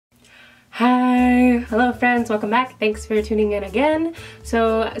Hello friends, welcome back. Thanks for tuning in again.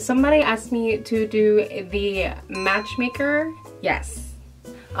 So somebody asked me to do the Matchmaker. Yes,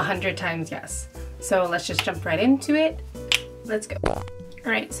 100 times yes. So let's just jump right into it. Let's go.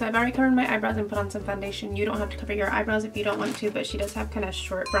 Alright, so I've already covered my eyebrows and put on some foundation. You don't have to cover your eyebrows if you don't want to, but she does have kind of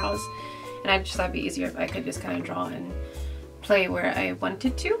short brows. And I just thought it'd be easier if I could just kind of draw and play where I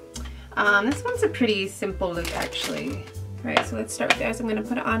wanted to. This one's a pretty simple look actually. Alright, so let's start with this. I'm going to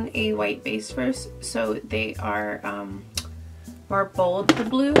put on a white base first, so they are more bold, the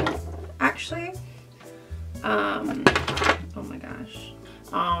blue, actually. Oh my gosh.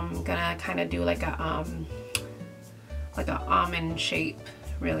 I'm gonna kind of do like a almond shape,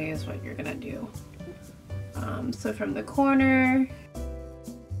 really is what you're gonna do. So from the corner,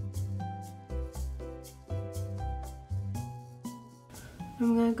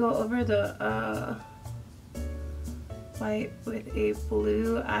 I'm gonna go over the white with a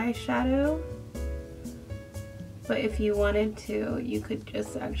blue eyeshadow, but if you wanted to, you could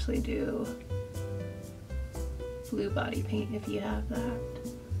just actually do blue body paint if you have that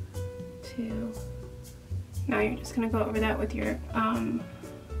too. Now you're just gonna go over that with your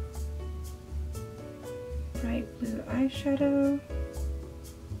bright blue eyeshadow.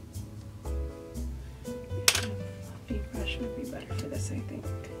 A fluffy brush would be better for this, I think.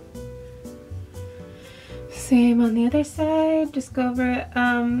 Same on the other side, just go over it.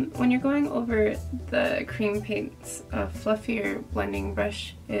 When you're going over the cream paints, a fluffier blending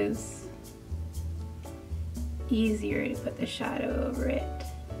brush is easier to put the shadow over it.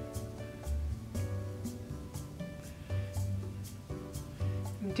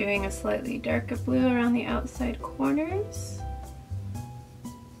 I'm doing a slightly darker blue around the outside corners,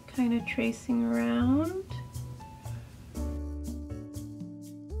 kind of tracing around.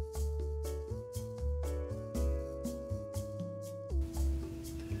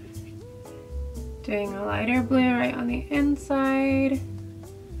 Doing a lighter blue right on the inside.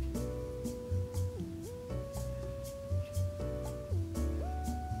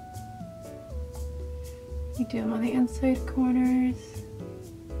 You do them on the inside corners.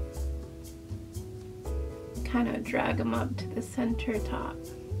 Kind of drag them up to the center top,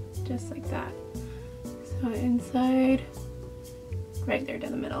 just like that. So inside, right there to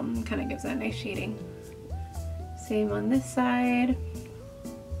the middle, kind of gives that nice shading. Same on this side.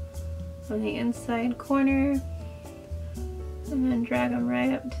 On the inside corner, and then drag them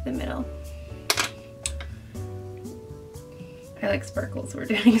right up to the middle. I like sparkles, we're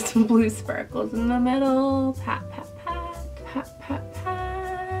doing some blue sparkles in the middle. Pat, pat, pat, pat, pat,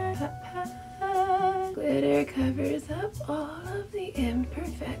 pat, pat, pat. Glitter covers up all of the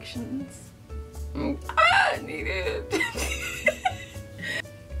imperfections. I need it.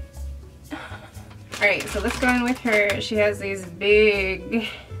 Alright, so let's go in with her. She has these big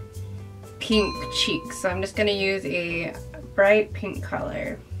pink cheeks, so I'm just gonna use a bright pink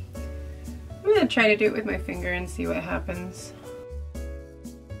color. I'm gonna try to do it with my finger and see what happens.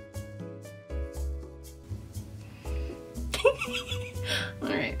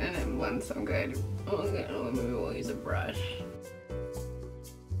 Alright, and it blends so good. Oh, maybe we'll use a brush.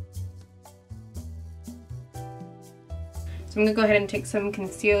 So I'm gonna go ahead and take some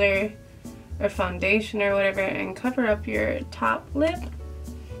concealer or foundation or whatever and cover up your top lip.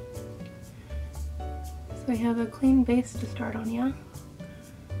 So we have a clean base to start on, yeah?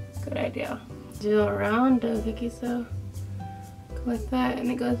 Good idea. Do a round doohickey, so go like that, and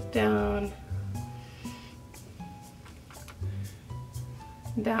it goes down.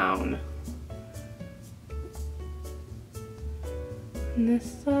 Down. On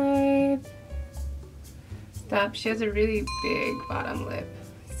this side. Stop. She has a really big bottom lip,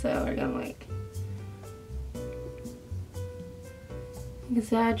 so we're gonna like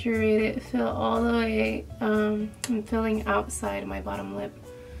exaggerate it, fill all the way. I'm filling outside my bottom lip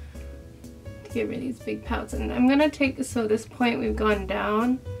to get rid of these big pouts. And I'm gonna take, so this point we've gone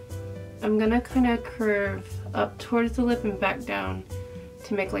down, I'm gonna kind of curve up towards the lip and back down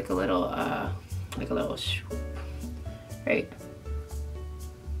to make like a little swoop, right?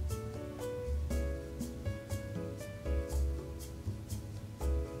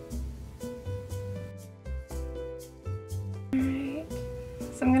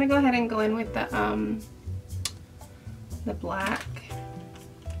 So I'm gonna go ahead and go in with the black,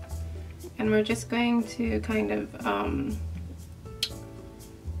 and we're just going to kind of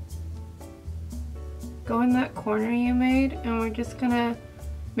go in that corner you made, and we're just gonna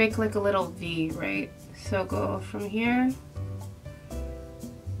make like a little V, right? So go from here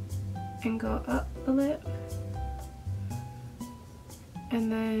and go up the lip,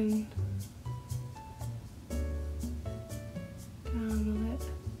 and then down the lip.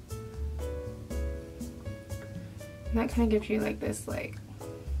 And that kind of gives you like this, like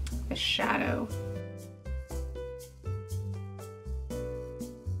a shadow.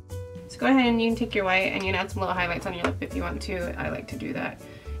 So go ahead and you can take your white and you can add some little highlights on your lip if you want to. I like to do that.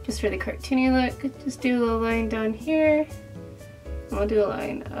 Just for the cartoony look, just do a little line down here. And I'll do a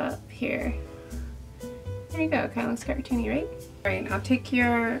line up here. There you go, kind of looks cartoony, right? Alright, I'll take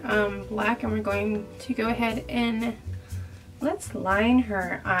your black and we're going to go ahead and let's line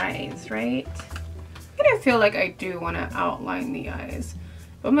her eyes, right? I kind of feel like I do want to outline the eyes,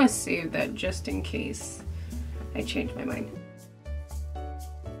 but I'm going to save that just in case I change my mind.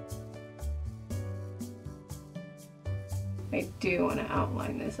 I do want to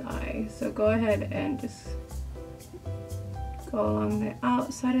outline this eye, so go ahead and just go along the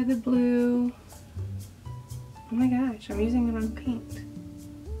outside of the blue. Oh my gosh, I'm using it on paint.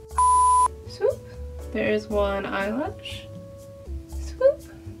 Swoop, there's one eyelash. Swoop,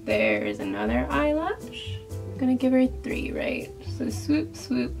 there's another eyelash. I'm gonna give her 3, right? So swoop,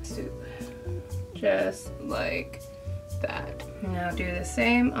 swoop, swoop. Just like that. Now do the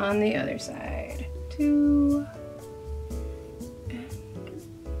same on the other side. 2.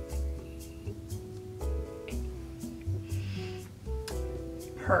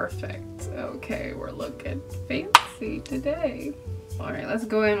 Perfect. Okay, we're looking fancy today. Alright, let's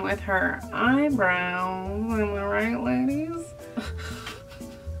go in with her eyebrows. Am I right, ladies?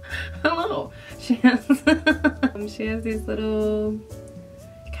 Hello. She has these little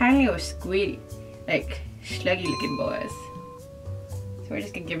kind of squiddy, like sluggy looking boys. So we're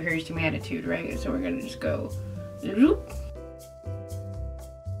just gonna give her some attitude, right? So we're gonna just go zoop.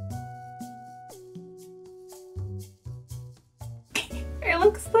 It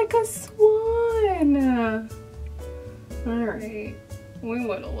looks like a swan. Alright, we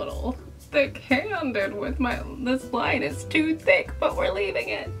went a little thick-handed with this line. It's too thick, but we're leaving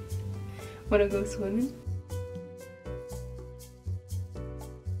it. Wanna go swimming?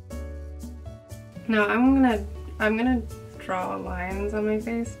 Now I'm gonna draw lines on my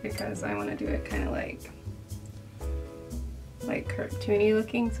face because I want to do it kind of like cartoony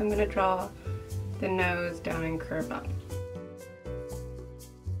looking. So I'm gonna draw the nose down and curve up.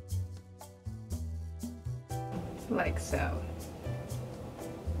 Like so.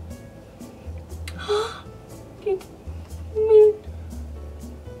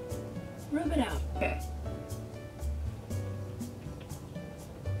 Rub it out. Okay.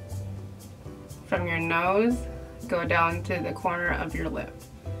 From your nose, go down to the corner of your lip.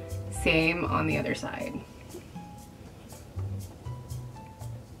 Same on the other side.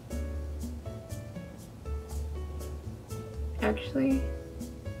 Actually,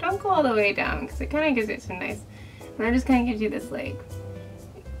 don't go all the way down because it kind of gives it some nice. And that just kind of gives you this like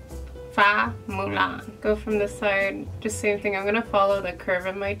Mulan. Go from this side, just same thing. I'm gonna follow the curve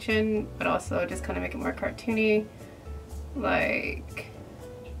of my chin, but also just kind of make it more cartoony, like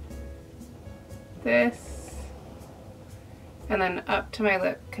this, and then up to my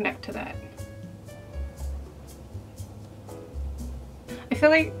lip, connect to that. I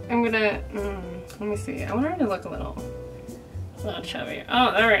feel like I'm gonna, let me see, I want her to look a little chubby. Oh,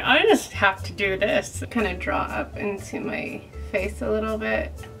 alright, I just have to do this. Kind of draw up into my face a little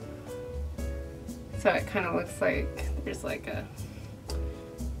bit. So it kind of looks like there's like a,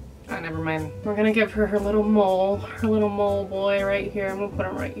 oh, never mind. We're gonna give her little mole boy right here. I'm gonna put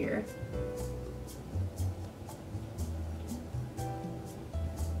him right here.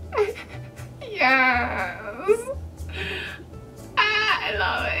 Yes! I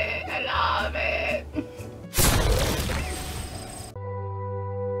love it, I love it.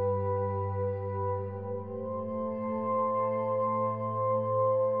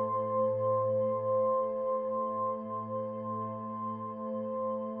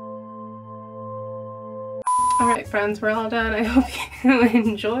 Alright friends, we're all done. I hope you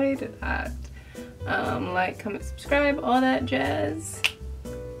enjoyed that. Like, comment, subscribe, all that jazz.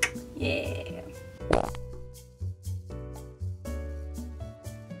 Yeah.